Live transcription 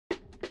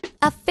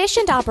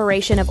Efficient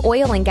operation of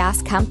oil and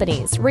gas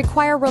companies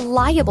require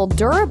reliable,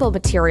 durable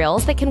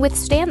materials that can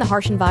withstand the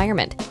harsh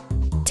environment.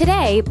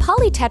 Today,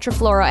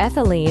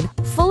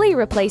 PolyTetraFluoroEthylene fully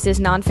replaces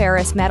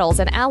non-ferrous metals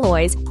and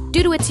alloys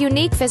due to its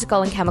unique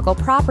physical and chemical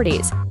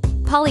properties.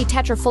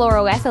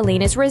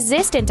 PolyTetraFluoroEthylene is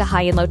resistant to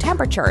high and low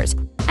temperatures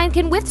and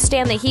can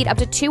withstand the heat up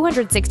to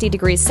 260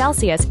 degrees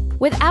Celsius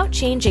without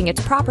changing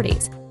its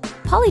properties.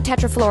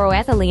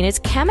 PolyTetraFluoroEthylene is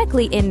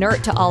chemically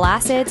inert to all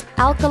acids,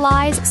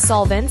 alkalis,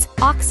 solvents,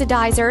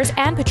 oxidizers,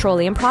 and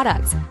petroleum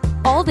products.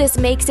 All this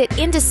makes it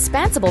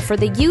indispensable for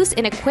the use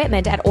in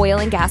equipment at oil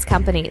and gas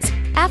companies.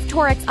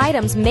 Ftorex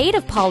items made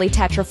of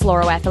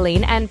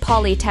PolyTetraFluoroEthylene and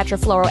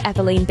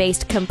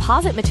PolyTetraFluoroEthylene-based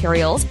composite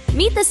materials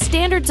meet the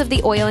standards of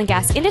the oil and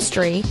gas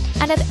industry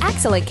and have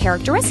excellent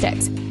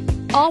characteristics.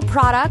 All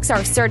products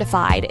are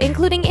certified,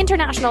 including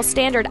International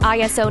Standard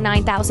ISO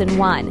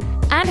 9001,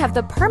 and have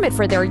the permit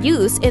for their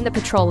use in the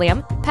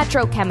petroleum,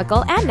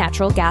 petrochemical, and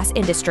natural gas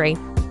industry.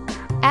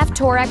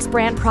 Ftorex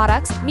brand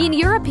products mean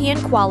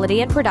European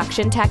quality and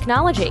production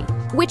technology,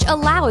 which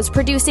allows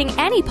producing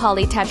any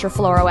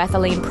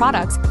polytetrafluoroethylene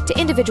products to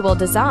individual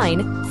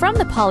design, from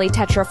the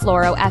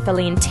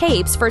polytetrafluoroethylene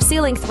tapes for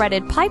sealing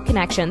threaded pipe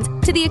connections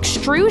to the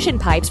extrusion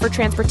pipes for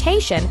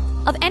transportation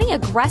of any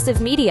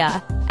aggressive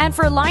media and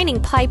for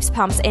lining pipes,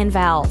 pumps, and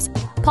valves.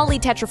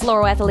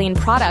 Polytetrafluoroethylene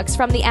products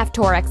from the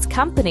Ftorex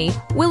company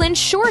will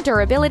ensure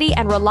durability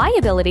and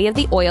reliability of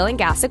the oil and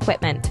gas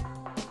equipment.